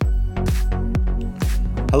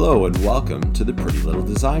Hello and welcome to the Pretty Little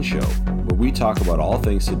Design Show, where we talk about all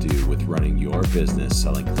things to do with running your business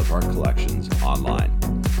selling clip art collections online.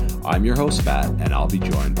 I'm your host, Matt, and I'll be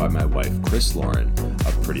joined by my wife, Chris Lauren,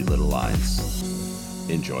 of Pretty Little Lines.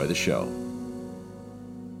 Enjoy the show.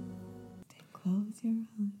 Close your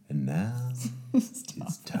eyes. And now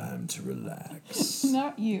it's time to relax.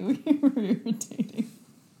 Not you. You're irritating.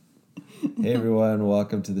 Hey everyone,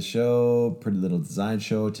 welcome to the show, Pretty Little Design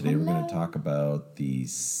Show. Today We're going to talk about the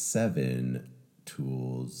 7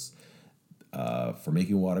 tools for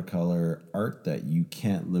making watercolor art that you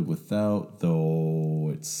can't live without,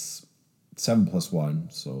 though it's 7 plus 1,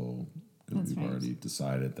 so we've already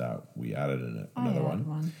decided that we added another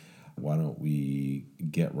one. Why don't we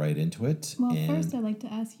get right into it? Well, first I'd like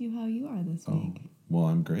to ask you how you are this week. Well,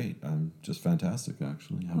 I'm great. I'm just fantastic,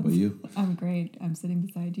 actually. How about you? I'm great. I'm sitting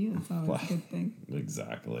beside you. It's always a good thing.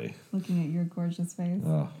 Exactly. Looking at your gorgeous face.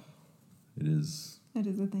 Oh, it is. It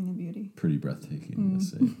is a thing of beauty. Pretty breathtaking, I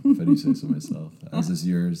must say. If I do say so myself. As is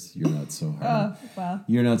yours. You're not so hard. Oh, well.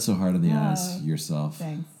 You're not so hard on the eyes yourself.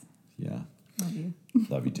 Thanks. Yeah. Love you.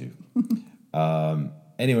 Love you too.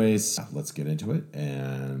 Anyways, let's get into it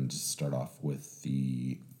and start off with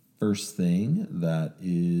the first thing that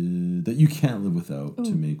you can't live without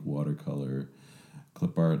to make watercolor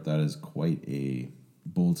clip art. That is quite a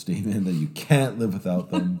bold statement that you can't live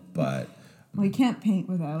without them, but well, you can't paint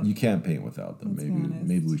without. You can't paint without them. Let's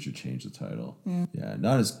Maybe we should change the title. Yeah.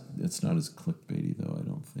 It's not as clickbaity though. I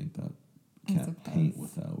don't think that can't paint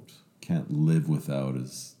without, can't live without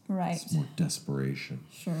is right. It's more desperation.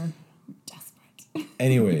 Sure. Desperate.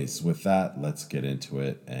 Anyways, with that, let's get into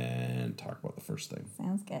it and talk about the first thing.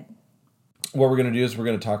 Sounds good. What we're going to do is we're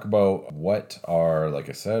going to talk about what are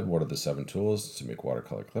the 7 tools to make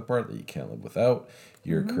watercolor clip art that you can't live without.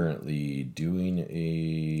 You're currently doing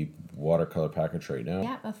a watercolor package right now.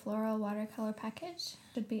 Yeah, a floral watercolor package.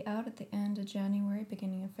 Should be out at the end of January,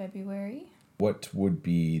 beginning of February. What would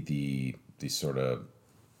be the sort of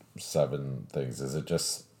 7 things? Is it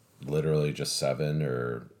just literally just 7,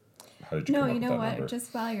 or how did you come up with that what? number?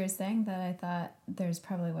 Just while you're saying that, I thought there's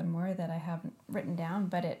probably one more that I haven't written down,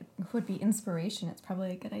 but it would be inspiration. It's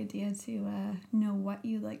probably a good idea to know what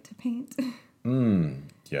you like to paint. Yes.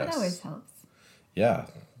 That always helps. Yeah.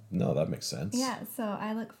 No, that makes sense. Yeah, so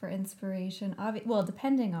I look for inspiration. Well,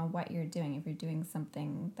 depending on what you're doing. If you're doing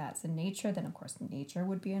something that's in nature, then of course nature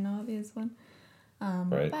would be an obvious one.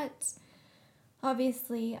 Right. But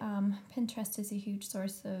obviously, Pinterest is a huge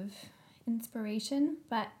source of inspiration,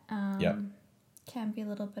 but can be a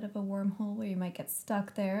little bit of a wormhole where you might get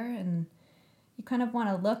stuck there, and you kind of want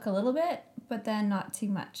to look a little bit, but then not too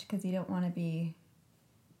much, because you don't want to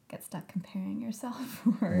get stuck comparing yourself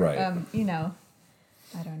or right.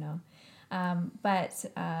 I don't know. But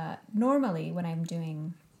normally when I'm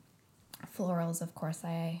doing florals, of course,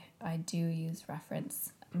 I do use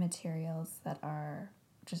reference materials that are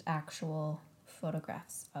just actual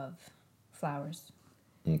photographs of flowers.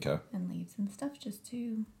 Okay. And leaves and stuff, just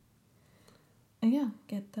to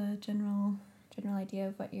get the general idea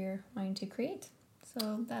of what you're wanting to create.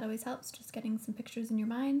 So that always helps, just getting some pictures in your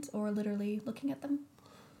mind or literally looking at them.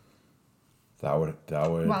 That would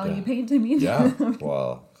while you paint, I mean. Yeah.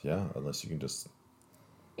 Well, yeah, unless you can just...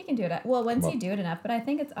 You can do it. Well, once you do it enough, but I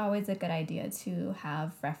think it's always a good idea to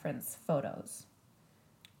have reference photos.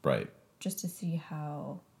 Right. Just to see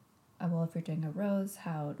how... Well, if you're doing a rose,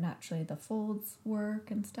 how naturally the folds work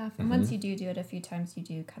and stuff. And once you do it a few times, you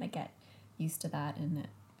do kind of get used to that, and it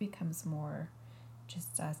becomes more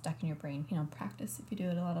just stuck in your brain. Practice. If you do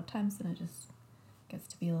it a lot of times, then it just gets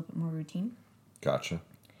to be a little bit more routine. Gotcha.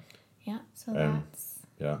 Yeah, so that's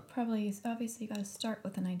probably, obviously, you got to start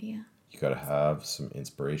with an idea. You got to have some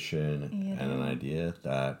inspiration and an idea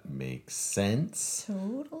that makes sense.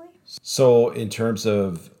 Totally. So in terms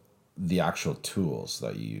of the actual tools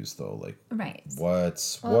that you use, though, like, right,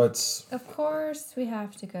 what's of course we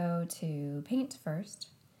have to go to paint first,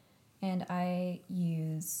 and I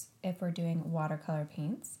use, if we're doing watercolor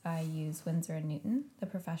paints, I use Winsor & Newton, the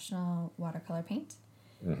professional watercolor paint.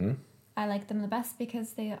 I like them the best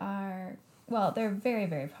because they are, well, they're very,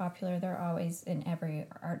 very popular. They're always in every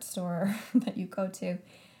art store that you go to,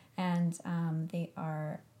 and they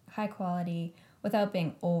are high quality without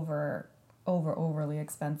being overly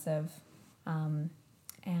expensive,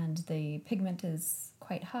 and the pigment is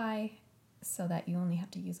quite high, so that you only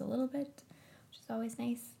have to use a little bit, which is always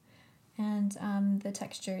nice, and the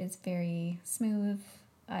texture is very smooth.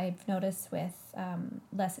 I've noticed with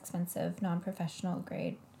less expensive non-professional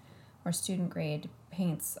grade or student grade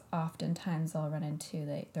paints, oftentimes I'll run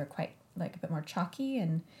into they're quite like a bit more chalky,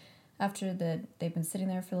 and after they've been sitting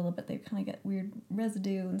there for a little bit, they kind of get weird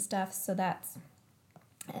residue and stuff. So that's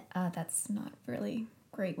That's not really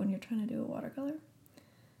great when you're trying to do a watercolor.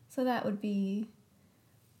 So that would be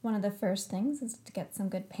one of the first things, is to get some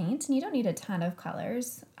good paint. And you don't need a ton of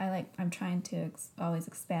colors. I'm trying to always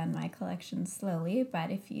expand my collection slowly, but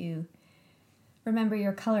if you remember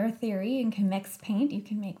your color theory and can mix paint, you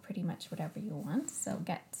can make pretty much whatever you want. So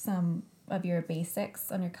get some of your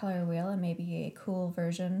basics on your color wheel and maybe a cool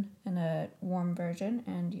version and a warm version,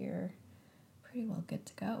 and you're pretty well good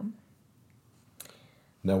to go.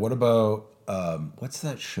 Now, what about what's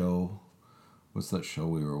that show? What's that show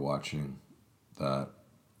we were watching? That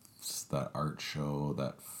art show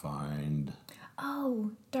that find.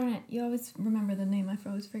 Oh, darn it. You always remember the name. I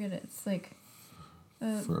always forget it. It's like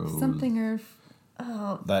Froze. something or...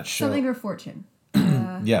 That show. Something or Fortune.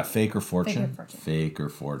 Yeah, Fake or Fortune. Fake or Fortune. Fake or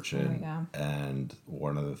Fortune. There we go. And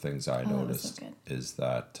one of the things I that was noticed so good. is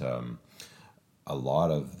that a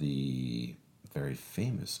lot of the very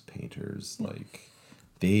famous painters, like,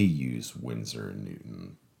 they use Winsor and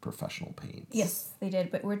Newton professional paints. Yes, they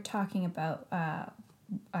did. But we're talking about...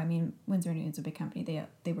 Winsor & Newton's a big company.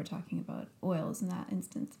 They were talking about oils in that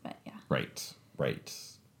instance, but yeah. Right.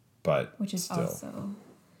 But which is still also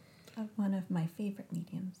one of my favorite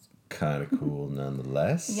mediums. kind of cool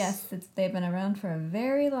nonetheless. Yes, they've been around for a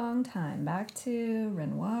very long time, back to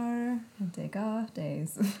Renoir and Degas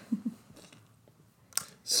days.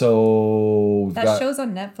 So that show's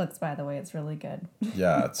on Netflix, by the way. It's really good.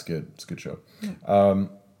 Yeah, it's good. It's a good show.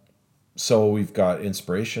 So we've got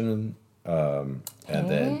inspiration, and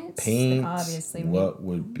then paint. Obviously, what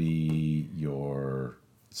would be your?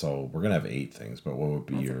 So we're gonna have 8 things, but what would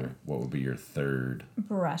be what would be your third?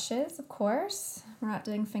 Brushes, of course. We're not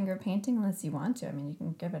doing finger painting unless you want to. I mean, you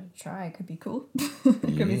can give it a try. It could be cool.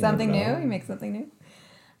 It could be something new. You make something new.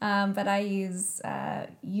 But I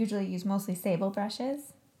usually use mostly sable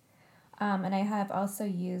brushes. And I have also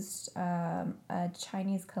used a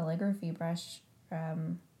Chinese calligraphy brush,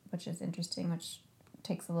 which is interesting, which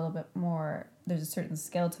takes a little bit more, there's a certain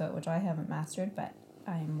skill to it, which I haven't mastered, but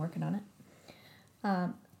I'm working on it.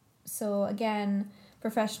 So again,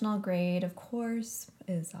 professional grade, of course,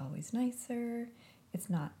 is always nicer. It's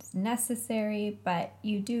not necessary, but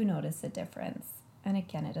you do notice a difference. And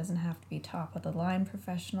again, it doesn't have to be top of the line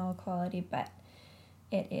professional quality, but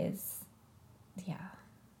it is, yeah.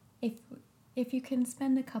 If you can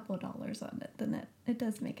spend a couple dollars on it, then it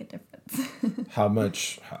does make a difference. How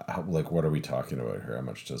much, like, what are we talking about here? How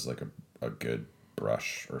much does, like, a good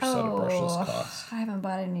brush or set of brushes cost? I haven't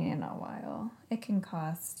bought any in a while. It can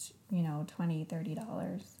cost, $20,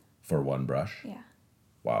 $30. For one brush? Yeah.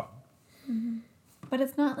 Wow. Mm-hmm. But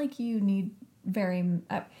it's not like you need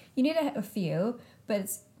you need a few, but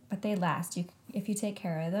they last. If you take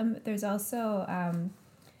care of them. There's also...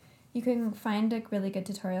 you can find a really good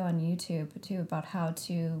tutorial on YouTube too about how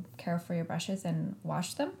to care for your brushes and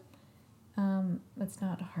wash them. It's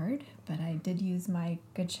not hard, but I did use my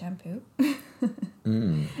good shampoo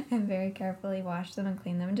and very carefully wash them and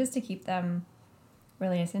clean them, and just to keep them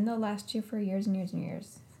really nice. And they'll last you for years and years and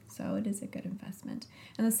years. So it is a good investment.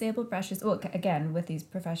 And the sable brushes, again, with these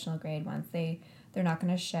professional grade ones, they're not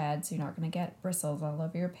going to shed, so you're not going to get bristles all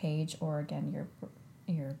over your page, or again,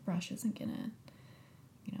 your brush isn't going to,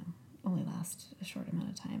 only last a short amount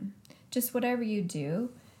of time. Just whatever you do,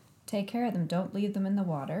 take care of them. Don't leave them in the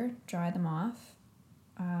water. Dry them off.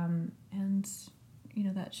 And,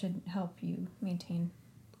 that should help you maintain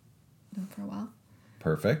them for a while.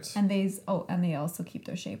 Perfect. And they also keep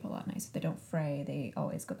their shape a lot nicer. They don't fray. They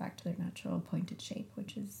always go back to their natural pointed shape,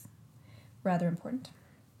 which is rather important.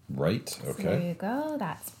 Right. Okay. So there you go.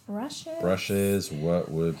 That's brushes. Brushes. What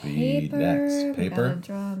would be next? Paper. We gotta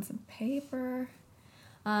draw on some paper.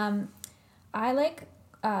 I like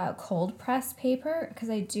cold press paper because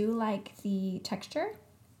I do like the texture,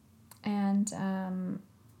 and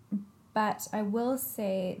but I will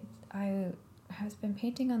say I have been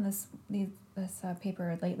painting on this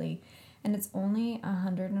paper lately, and it's only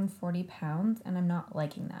 140 pounds, and I'm not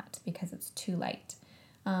liking that because it's too light.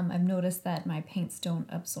 I've noticed that my paints don't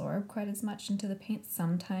absorb quite as much into the paint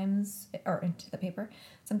sometimes, or into the paper.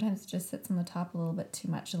 Sometimes it just sits on the top a little bit too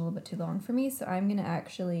much, a little bit too long for me. So I'm going to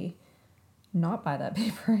actually not buy that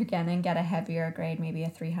paper again and get a heavier grade, maybe a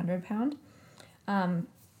 300 pound.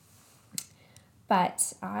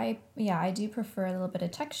 But I do prefer a little bit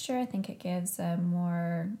of texture. I think it gives a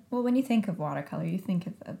more, when you think of watercolor, you think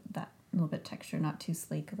of that little bit of texture, not too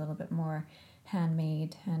sleek, a little bit more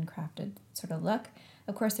handmade, handcrafted sort of look.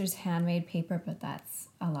 Of course, there's handmade paper, but that's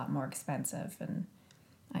a lot more expensive, and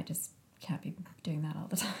I just can't be doing that all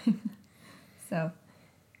the time. So,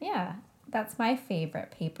 yeah, that's my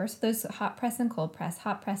favorite paper. So there's hot press and cold press.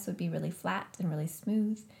 Hot press would be really flat and really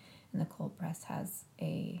smooth, and the cold press has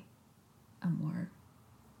a more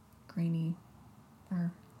grainy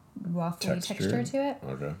or waffly texture to it.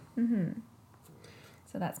 Okay.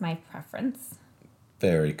 So that's my preference.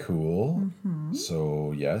 Very cool.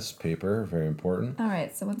 So yes, paper, very important. all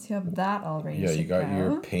right. So once you have that all ready, Yeah, to you got go,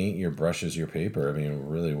 your paint, your brushes, your paper. I mean,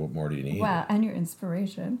 really, what more do you need? wow, and your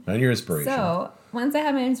inspiration. And your inspiration. So once I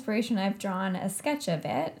have my inspiration, I've drawn a sketch of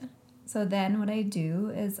it. So then what I do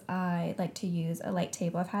is I like to use a light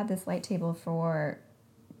table. I've had this light table for,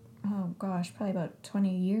 oh gosh, probably about 20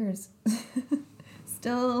 years.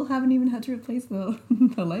 Still haven't even had to replace the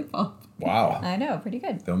the light bulb. Wow. I know, pretty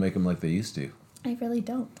good. They'll make them like they used to. I really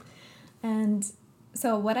don't. And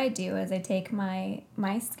so what I do is I take my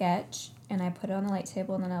sketch and I put it on the light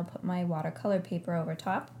table, and then I'll put my watercolor paper over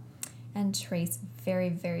top and trace very,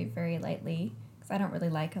 very, very lightly, because I don't really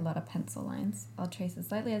like a lot of pencil lines. I'll trace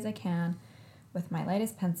as lightly as I can with my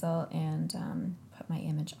lightest pencil and put my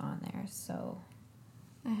image on there. So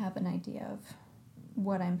I have an idea of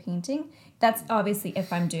what I'm painting. That's obviously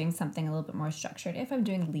if I'm doing something a little bit more structured. If I'm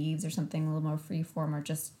doing leaves or something a little more free form, or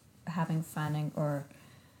just having fun,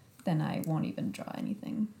 then I won't even draw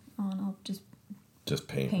anything on. I'll just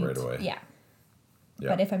Paint right away. Yeah. Yeah.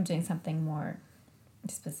 But if I'm doing something more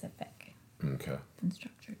specific Okay. and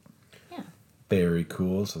structured. Yeah. Very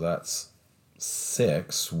cool. So that's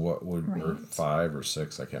 6. What would, or Right. 5 or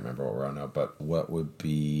 6? I can't remember what we're on now. But what would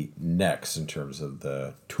be next in terms of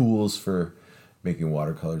the tools for making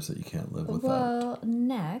watercolors that you can't live without? Well,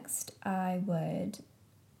 next I would,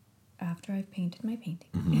 after I've painted my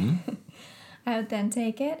painting, I would then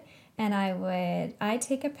take it and I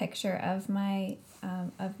take a picture of my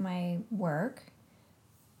work,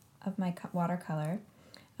 of my watercolor.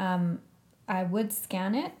 I would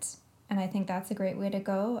scan it, and I think that's a great way to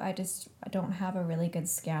go. I don't have a really good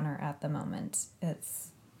scanner at the moment. It's,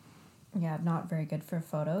 not very good for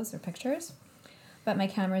photos or pictures, but my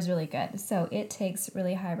camera is really good. So it takes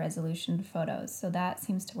really high resolution photos. So that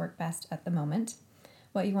seems to work best at the moment.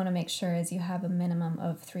 What you want to make sure is you have a minimum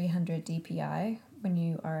of 300 dpi when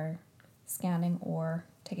you are scanning or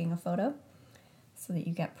taking a photo, so that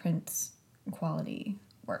you get print quality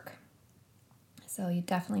work. So you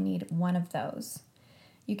definitely need one of those.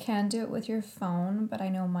 You can do it with your phone, but I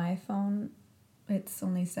know my phone, it's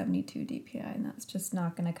only 72 dpi, and that's just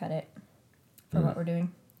not going to cut it for what we're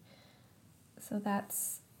doing. So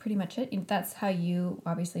that's pretty much it. That's how you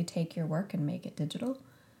obviously take your work and make it digital.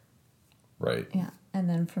 Right. Yeah. And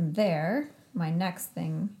then from there, my next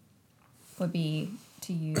thing would be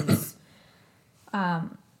to use, well,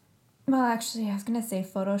 actually, I was going to say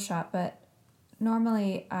Photoshop, but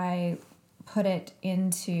normally I put it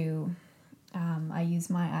into, I use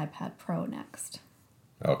my iPad Pro next.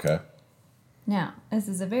 Okay. Now, this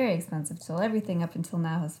is a very expensive tool. Everything up until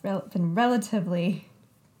now has been relatively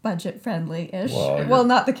budget friendly-ish. Well,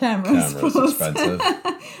 not the camera, I Camera's suppose. expensive.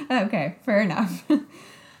 Okay, fair enough.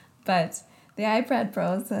 But the iPad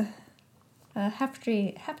Pro is a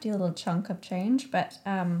hefty little chunk of change. But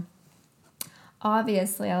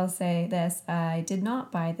obviously, I'll say this: I did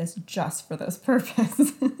not buy this just for this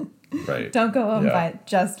purpose. Right. Don't go and Yeah. buy it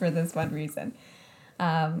just for this one reason.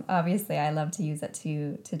 Obviously, I love to use it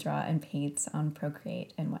to draw and paint on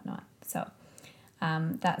Procreate and whatnot. So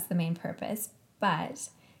that's the main purpose. But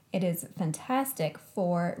it is fantastic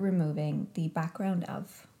for removing the background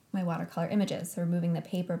of my watercolor images, so removing the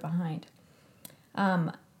paper behind.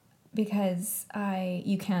 Because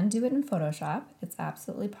you can do it in Photoshop. It's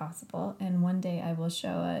absolutely possible. And one day I will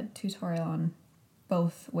show a tutorial on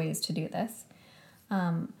both ways to do this.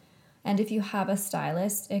 And if you have a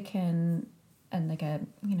stylus, it can, and like a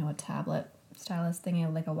tablet stylus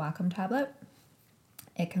thing, like a Wacom tablet,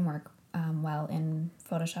 it can work well in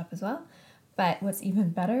Photoshop as well. But what's even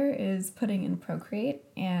better is putting in Procreate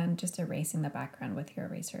and just erasing the background with your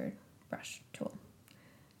eraser brush tool.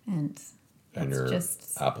 And And it's your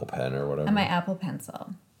just Apple Pen or whatever. and my Apple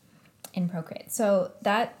Pencil in Procreate. So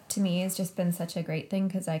that to me has just been such a great thing,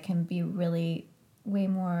 because I can be really way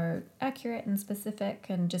more accurate and specific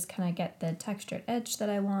and just kind of get the textured edge that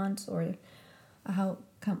I want, or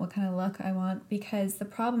what kind of look I want. Because the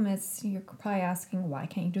problem is, you're probably asking, why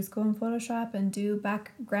can't you just go in Photoshop and do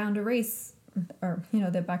background erase, or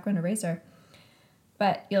the background eraser?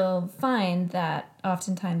 But you'll find that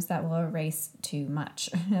oftentimes that will erase too much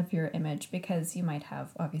of your image, because you might have,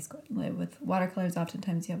 obviously with watercolors,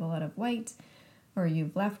 oftentimes you have a lot of white, or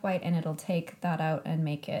you've left white, and it'll take that out and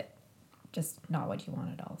make it just not what you want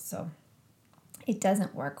at all. So it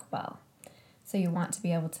doesn't work well. So you want to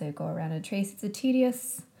be able to go around and trace. It's a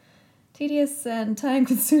tedious and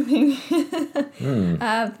time-consuming thing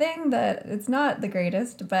that it's not the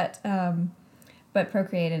greatest, but But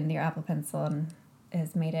Procreate and your Apple Pencil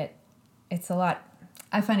has made it's a lot.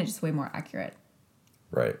 I find it just way more accurate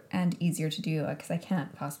Right. and easier to do because I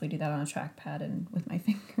can't possibly do that on a trackpad and with my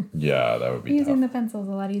finger. Yeah, that would be Using tough. the pencil is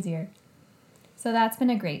a lot easier. So that's been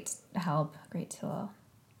a great help, great tool.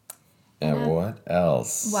 And what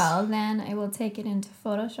else? Well, then I will take it into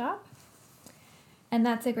Photoshop. And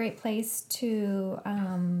that's a great place to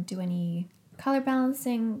do any color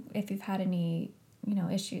balancing if you've had any,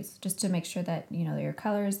 issues, just to make sure that, your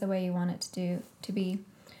color is the way you want it to be.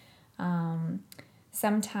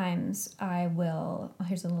 Sometimes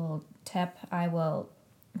here's a little tip, I will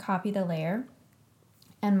copy the layer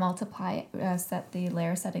and multiply, set the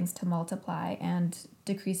layer settings to multiply and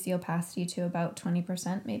decrease the opacity to about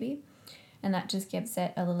 20% maybe. And that just gives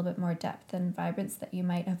it a little bit more depth and vibrance that you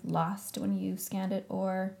might have lost when you scanned it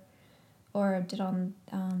or took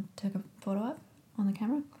a photo of on the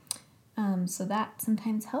camera. So that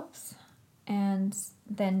sometimes helps. And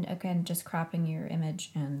then again, just cropping your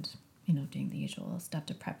image and, doing the usual stuff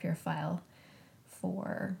to prep your file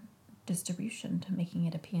for distribution, to making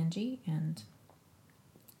it a PNG and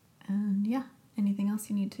yeah, anything else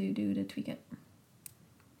you need to do to tweak it.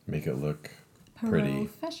 Make it look pretty.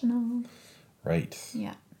 Professional. Right.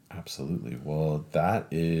 Yeah. Absolutely. Well, that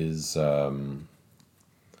is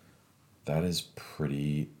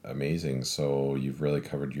pretty amazing. So you've really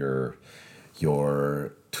covered your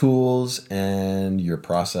tools and your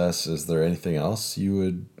process. Is there anything else you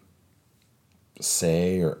would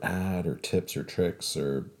say or add, or tips or tricks,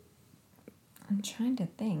 or? I'm trying to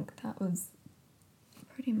think. That was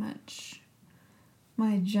pretty much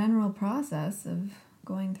my general process of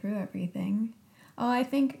going through everything. Oh, I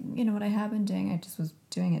think, what I have been doing, I just was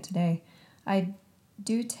doing it today. I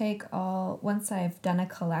do take once I've done a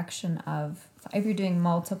collection of, if you're doing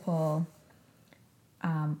multiple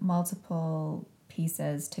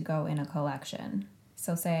pieces to go in a collection.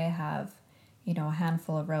 So say I have, a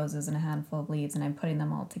handful of roses and a handful of leaves and I'm putting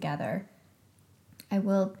them all together. I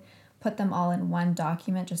will put them all in one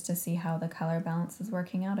document just to see how the color balance is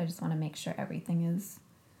working out. I just want to make sure everything is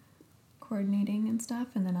coordinating and stuff,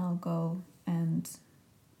 and then I'll go and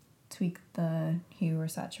tweak the hue or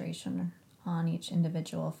saturation on each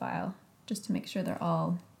individual file just to make sure they're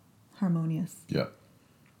all harmonious. Yeah.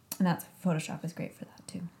 And Photoshop is great for that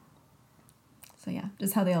too. So yeah,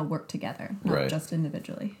 just how they all work together, not Right. just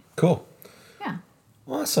individually. Cool. Yeah.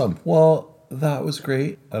 Awesome. Well, that was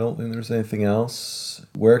great. I don't think there's anything else.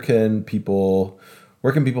 Where can people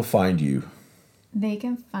find you? They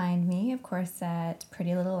can find me, of course, at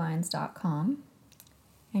prettylittlelines.com.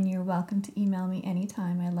 And you're welcome to email me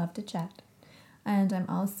anytime. I love to chat. And I'm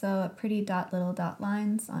also at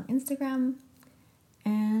pretty.little.lines on Instagram.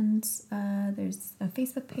 And there's a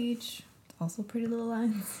Facebook page, also Pretty Little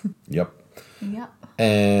Lines. Yep. Yep.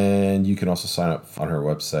 And you can also sign up on her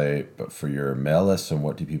website, but for your mail list. And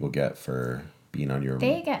what do people get for being on your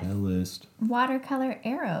They get mail list? watercolor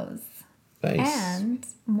arrows. Nice. And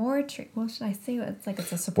more well, should I say it's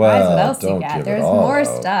a surprise what else you don't get? give it There's all more out.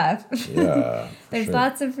 stuff. Yeah. There's sure.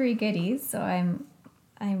 lots of free goodies, so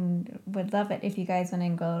I would love it if you guys want to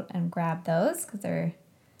go and grab those because they're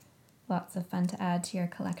lots of fun to add to your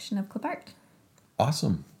collection of clip art.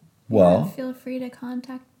 Awesome. Yeah, Well, feel free to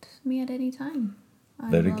contact me at any time.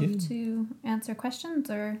 I'd There love again. to answer questions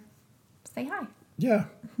or say hi. yeah,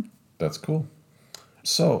 that's cool.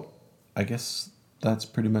 So, I guess that's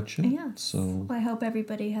pretty much it. Yeah. So, Well, I hope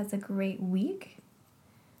everybody has a great week.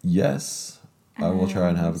 yes, I will try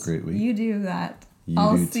and have a great week. You do that. You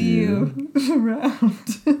I'll do see you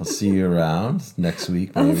around. I'll see you around next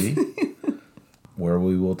week, maybe, where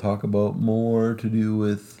we will talk about more to do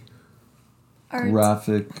with Art.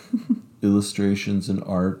 graphic illustrations and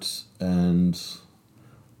art and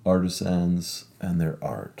artisans and their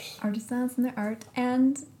art. Artisans and their art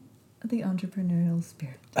and the entrepreneurial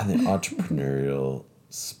spirit. And the entrepreneurial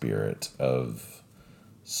spirit of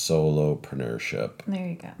solopreneurship. There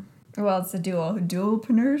you go. Well, it's a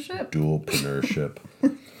dualpreneurship. Dualpreneurship.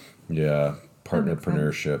 Yeah.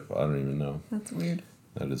 Partnerpreneurship. I don't even know. That's weird.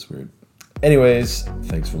 That is weird. Anyways,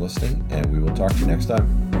 thanks for listening, and we will talk to you next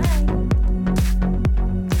time.